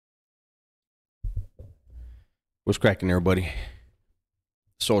What's cracking, everybody?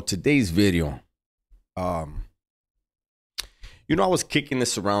 So today's video, um, I was kicking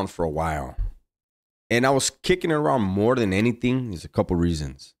this around for a while, and I was kicking it around more than anything. There's a couple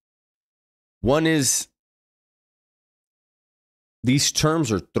reasons. One is these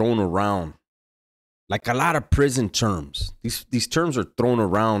terms are thrown around like a lot of prison terms. These terms are thrown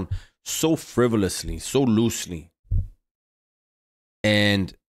around so frivolously, so loosely,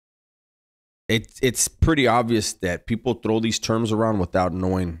 and it's pretty obvious that people throw these terms around without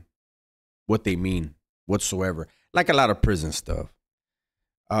knowing what they mean whatsoever. Like a lot of prison stuff.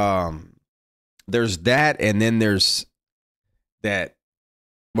 Um, there's that, and then there's that.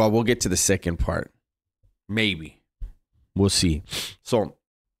 Well, we'll get to the second part. Maybe. We'll see. So,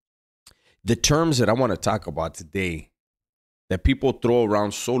 the terms that I want to talk about today that people throw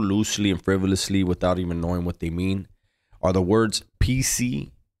around so loosely and frivolously without even knowing what they mean are the words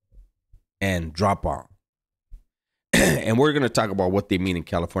PC and dropout. And we're going to talk about what they mean in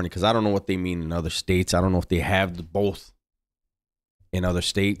California because I don't know what they mean in other states. I don't know if they have both in other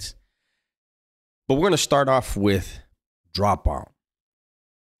states. But we're going to start off with dropout.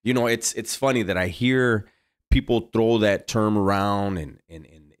 You know, it's funny that I hear people throw that term around and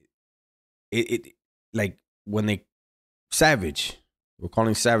it like when they Savage, we're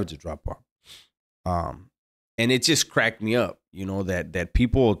calling Savage a dropout. And it just cracked me up, that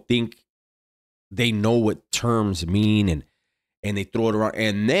people think they know what terms mean and they throw it around.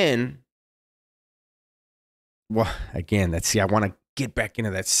 And then, well, again, I want to get back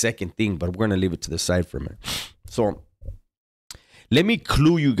into that second thing, but we're going to leave it to the side for a minute. So let me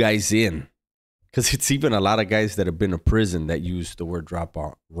clue you guys in, because it's even a lot of guys that have been to prison that use the word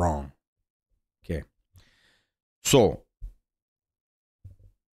dropout wrong. Okay. So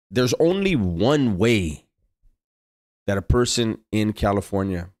there's only one way that a person in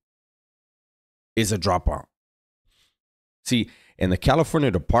California is a dropout. See, in the California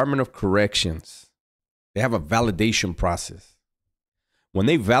Department of Corrections, they have a validation process. When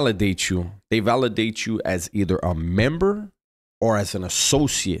they validate you as either a member or as an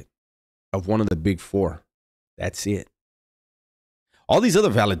associate of one of the big four. That's it. All these other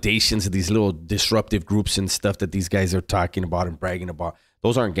validations of these little disruptive groups and stuff that these guys are talking about and bragging about,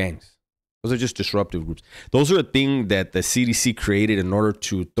 those aren't gangs. Those are just disruptive groups. Those are a thing that the CDC created in order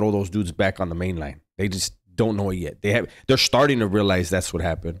to throw those dudes back on the main line. They just don't know it yet. They're starting to realize that's what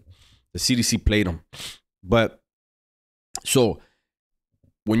happened. The CDC played them. But so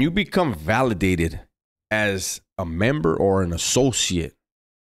when you become validated as a member or an associate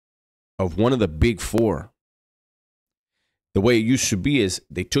of one of the big four, the way it used to be is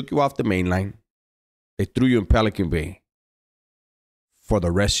they took you off the main line, they threw you in Pelican Bay for the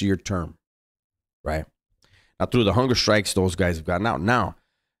rest of your term, right? Now, through the hunger strikes, those guys have gotten out. Now,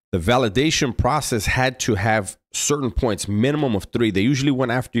 the validation process had to have certain points, minimum of 3. They usually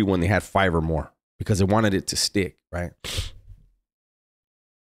went after you when they had 5 or more because they wanted it to stick, right?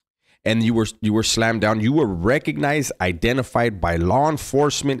 And you were slammed down. You were recognized, identified by law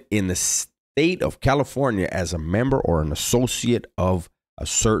enforcement in the state of California as a member or an associate of a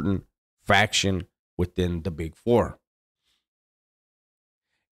certain faction within the big four.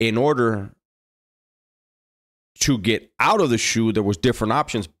 In order to get out of the shoe, there was different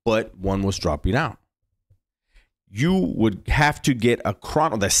options, but one was dropping out. You would have to get a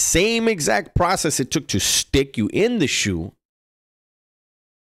chrono, the same exact process it took to stick you in the shoe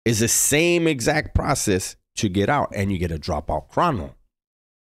is the same exact process to get out, and you get a dropout chrono.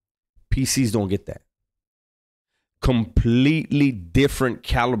 PCs don't get that. Completely different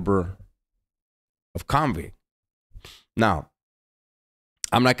caliber of convict. Now,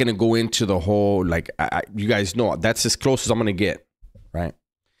 I'm not going to go into the whole, you guys know, that's as close as I'm going to get, right?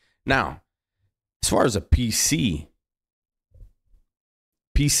 Now, as far as a PC,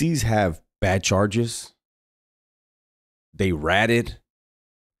 PCs have bad charges. They ratted.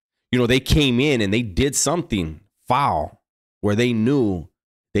 They came in and they did something foul where they knew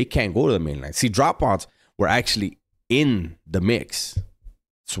they can't go to the main line. See, dropouts were actually in the mix.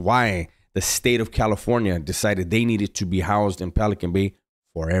 That's why the state of California decided they needed to be housed in Pelican Bay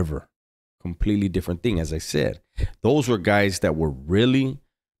forever. Completely different thing, as I said. Those were guys that were really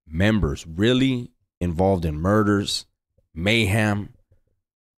members, really involved in murders, mayhem,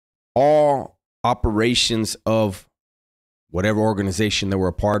 all operations of whatever organization they were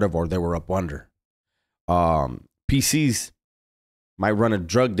a part of or they were up under. PCs might run a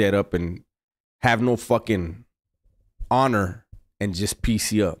drug debt up and have no fucking honor and just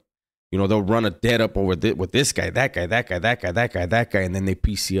PC up. They'll run a debt up with this guy, that guy, that guy, that guy, that guy, that guy, and then they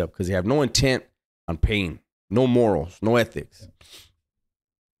PC up because they have no intent on paying, no morals, no ethics.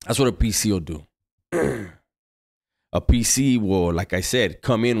 That's what a PC will do. A PC will, like I said,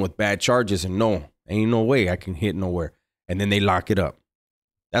 come in with bad charges and no, ain't no way I can hit nowhere. And then they lock it up.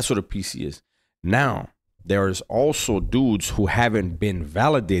 That's what a PC is. Now, there's also dudes who haven't been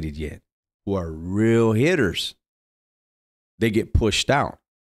validated yet, who are real hitters. They get pushed out.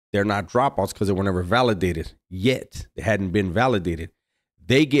 They're not dropouts because they were never validated yet. They hadn't been validated.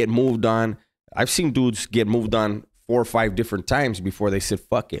 They get moved on. I've seen dudes get moved on 4 or 5 different times before they said,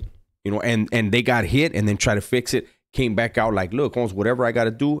 fuck it. You know, and they got hit and then try to fix it. Came back out like, look, Holmes, whatever I got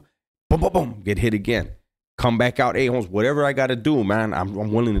to do, boom, boom, boom, get hit again. Come back out, hey, Holmes, whatever I got to do, man,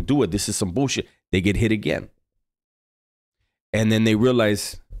 I'm willing to do it. This is some bullshit. They get hit again. And then they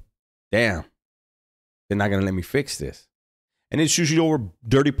realize, damn, they're not going to let me fix this. And it's usually over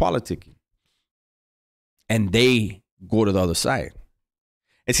dirty politicking. And they go to the other side.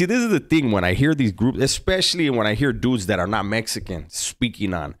 And see, this is the thing when I hear these groups, especially when I hear dudes that are not Mexican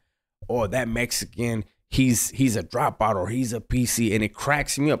speaking on, oh, that Mexican, he's a dropout or he's a PC. And it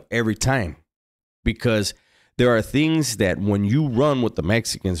cracks me up every time. Because there are things that when you run with the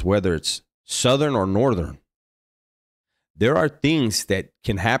Mexicans, whether it's Southern or Northern, there are things that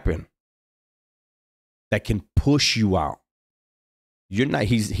can happen that can push you out. You're not,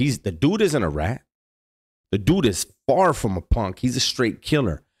 the dude isn't a rat. The dude is far from a punk. He's a straight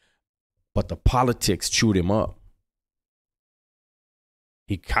killer. But the politics chewed him up.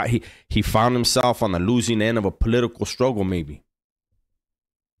 He found himself on the losing end of a political struggle, maybe.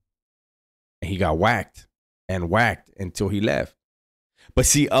 And he got whacked and whacked until he left. But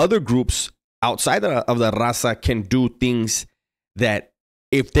see, other groups outside of the raza can do things that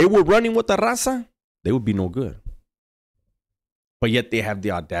if they were running with the raza, they would be no good. But yet they have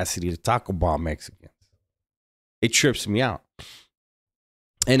the audacity to talk about Mexicans. It trips me out.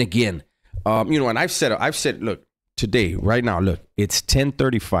 And again, you know, and I've said, look, today, right now, look, it's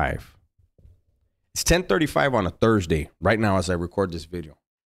 10:35. It's 10:35 on a Thursday, right now as I record this video.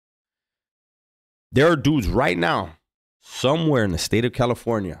 There are dudes right now, somewhere in the state of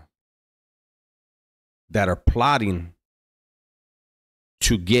California, that are plotting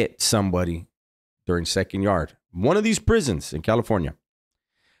to get somebody during second yard. One of these prisons in California,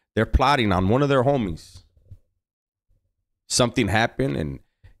 they're plotting on one of their homies. Something happened and,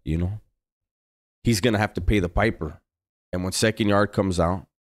 you know, he's going to have to pay the piper. And when second yard comes out,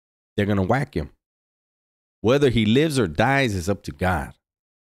 they're going to whack him. Whether he lives or dies is up to God.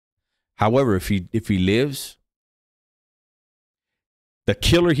 However, if he lives, the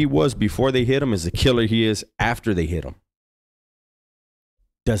killer he was before they hit him is the killer he is after they hit him.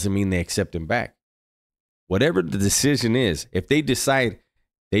 Doesn't mean they accept him back. Whatever the decision is, if they decide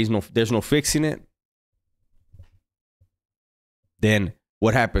there's no fixing it, then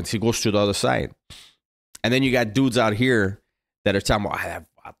what happens? He goes to the other side. And then you got dudes out here that are talking about, that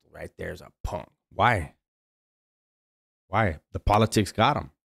right there is a punk. Why? The politics got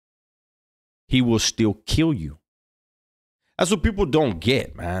him. He will still kill you. That's what people don't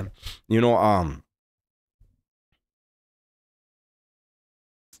get, man. You know,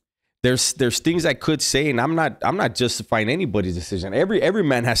 there's things I could say, and I'm not justifying anybody's decision. Every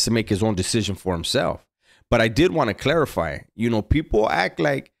man has to make his own decision for himself. But I did want to clarify, you know, people act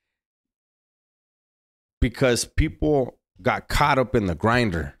like because people got caught up in the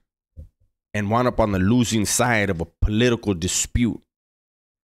grinder and wound up on the losing side of a political dispute,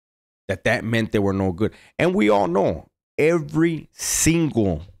 that meant they were no good. And we all know every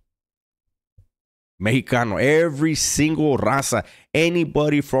single Mexicano, every single raza,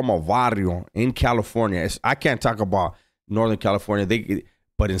 anybody from a barrio in California, I can't talk about Northern California,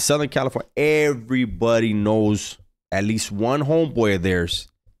 but in Southern California, everybody knows at least one homeboy of theirs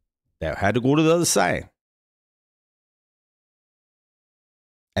that had to go to the other side.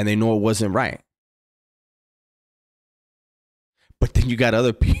 And they know it wasn't right. But then you got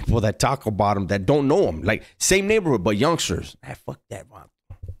other people that talk about them that don't know them. Like, same neighborhood, but youngsters. Fuck that, man.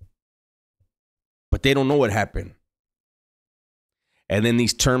 But they don't know what happened. And then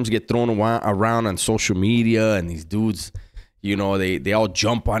these terms get thrown around on social media, and these dudes, you know, they all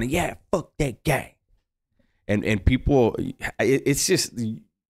jump on it. Yeah, fuck that guy. And people, it's just,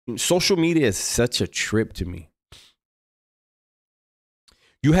 social media is such a trip to me.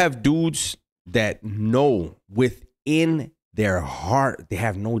 You have dudes that know within their heart, they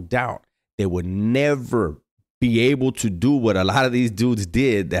have no doubt they would never be able to do what a lot of these dudes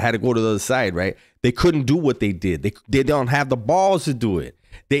did that had to go to the other side, right? They couldn't do what they did. They don't have the balls to do it.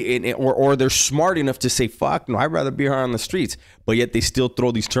 Or they're smart enough to say, fuck, no, I'd rather be here on the streets. But yet they still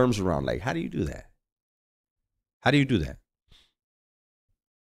throw these terms around. Like, how do you do that? How do you do that?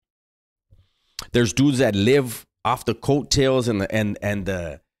 There's dudes that live off the coattails and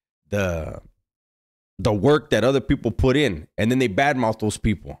the the work that other people put in, and then they badmouth those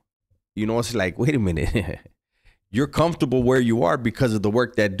people. You know, it's like, wait a minute. You're comfortable where you are because of the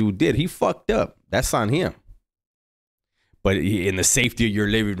work that dude did. He fucked up. That's on him. But in the safety of your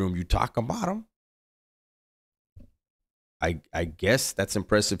living room, you talk about him. I guess that's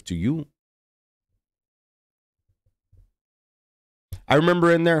impressive to you. I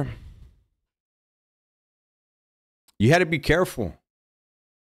remember in there, you had to be careful.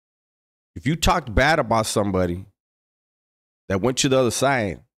 If you talked bad about somebody that went to the other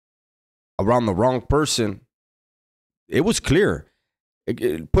side around the wrong person, it was clear.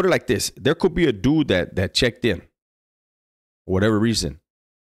 Put it like this. There could be a dude that checked in for whatever reason.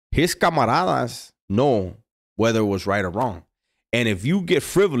 His camaradas know whether it was right or wrong. And if you get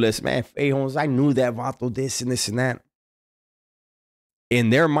frivolous, man, hey, Holmes, I knew that vato, this and this and that. In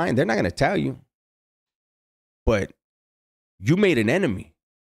their mind, they're not going to tell you. But you made an enemy.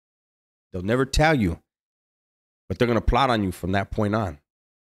 They'll never tell you. But they're going to plot on you from that point on.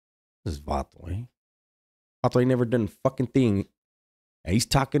 This is vato, eh? Vato ain't never done a fucking thing. And he's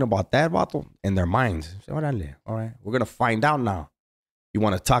talking about that vato in their minds. All right, we're going to find out now. You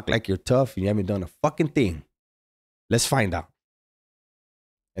want to talk like you're tough and you haven't done a fucking thing. Let's find out.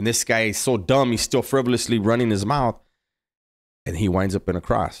 And this guy is so dumb, he's still frivolously running his mouth. And he winds up in a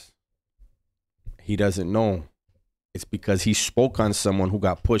cross. He doesn't know. It's because he spoke on someone who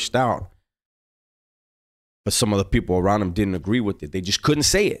got pushed out. But some of the people around him didn't agree with it. They just couldn't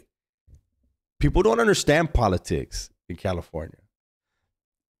say it. People don't understand politics in California.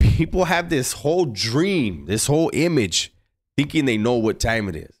 People have this whole dream, this whole image, thinking they know what time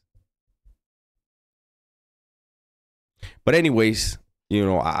it is. But anyways, you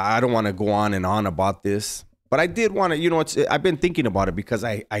know, I don't want to go on and on about this. But I did want to, you know, I've been thinking about it because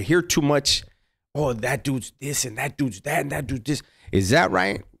I hear too much, oh, that dude's this and that dude's that and that dude's this. Is that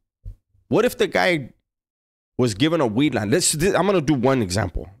right? What if the guy was given a weed line? I'm going to do one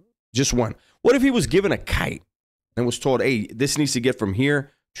example, just one. What if he was given a kite and was told, hey, this needs to get from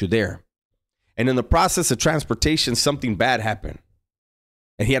here to there? And in the process of transportation, something bad happened.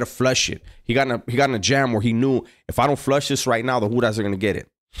 And he had to flush it. He got in a jam where he knew, if I don't flush this right now, the Hudas are going to get it.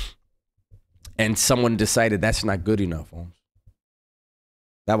 And someone decided that's not good enough, Holmes.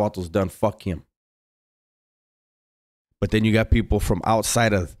 That vato's done. Fuck him. But then you got people from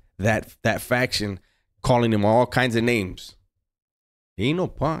outside of that faction calling him all kinds of names. He ain't no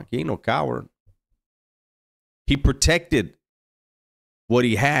punk. He ain't no coward. He protected what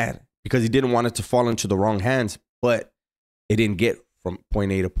he had because he didn't want it to fall into the wrong hands, but it didn't get from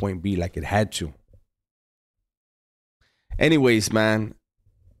point A to point B like it had to. Anyways, man,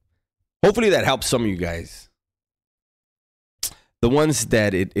 hopefully that helps some of you guys. The ones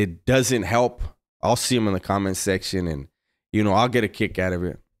that it doesn't help, I'll see them in the comment section and, you know, I'll get a kick out of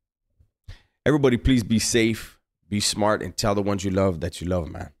it. Everybody, please be safe, be smart, and tell the ones you love that you love,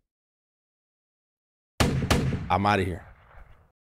 man. I'm out of here.